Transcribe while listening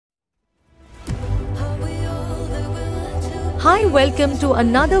Hi, welcome to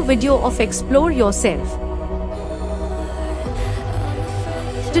another video of Explore Yourself.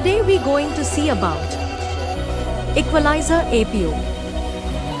 Today we're going to see about Equalizer APO.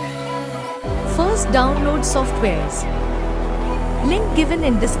 First, download softwares. Link given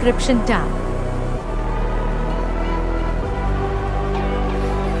in description tab.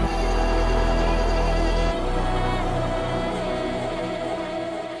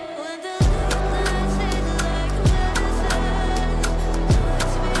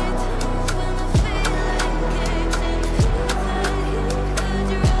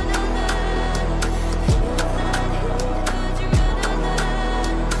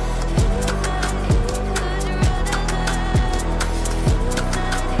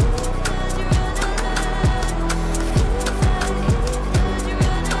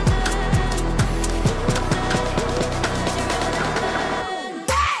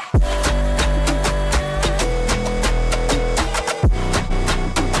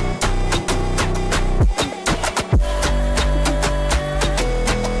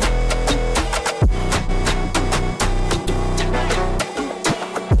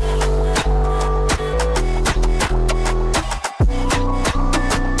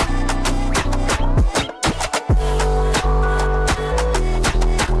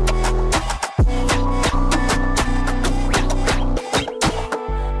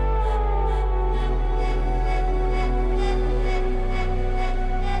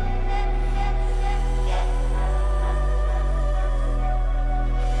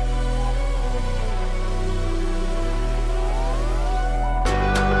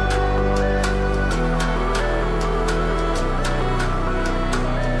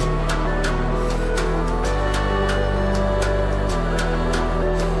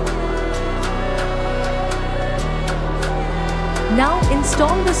 Now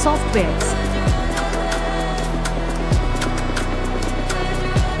install the softwares.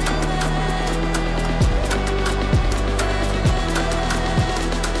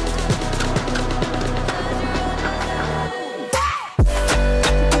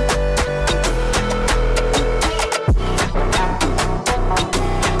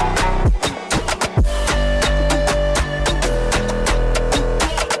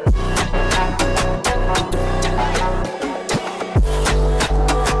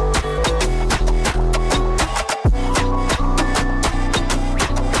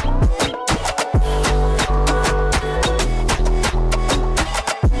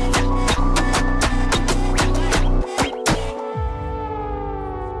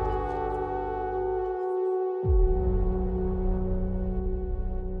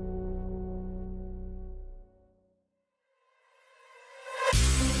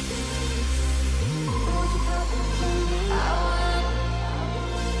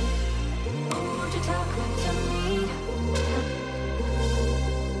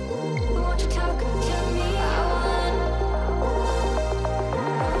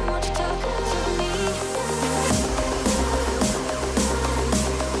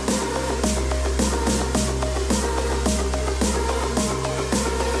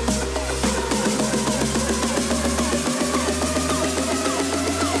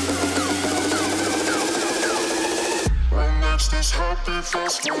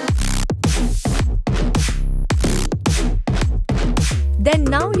 Then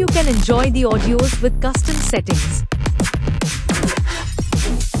now you can enjoy the audios with custom settings.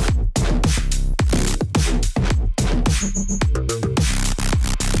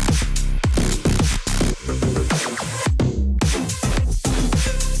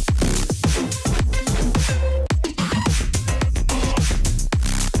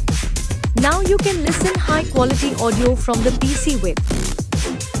 Now you can listen high quality audio from the PC with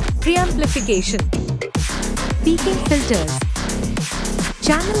preamplification, peaking filters,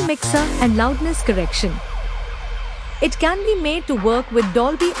 channel mixer and loudness correction. It can be made to work with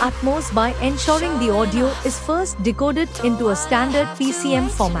Dolby Atmos by ensuring the audio is first decoded into a standard PCM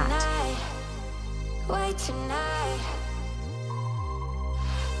format.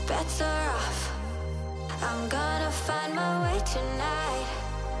 I'm gonna find my way tonight.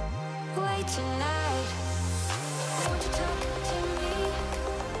 Wait tonight. Won't you talk to me?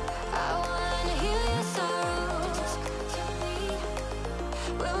 I wanna heal your sorrows. Talk to me.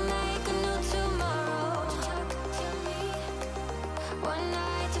 We'll make a new tomorrow. Talk to me. One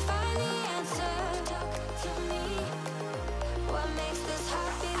night to find the answer. Talk to me. What makes this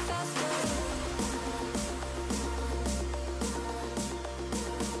heart beat faster?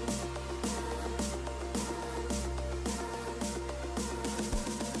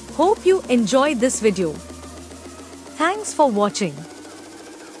 Hope you enjoyed this video. Thanks for watching.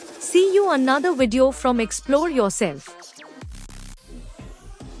 See you another video from Explore Yourself.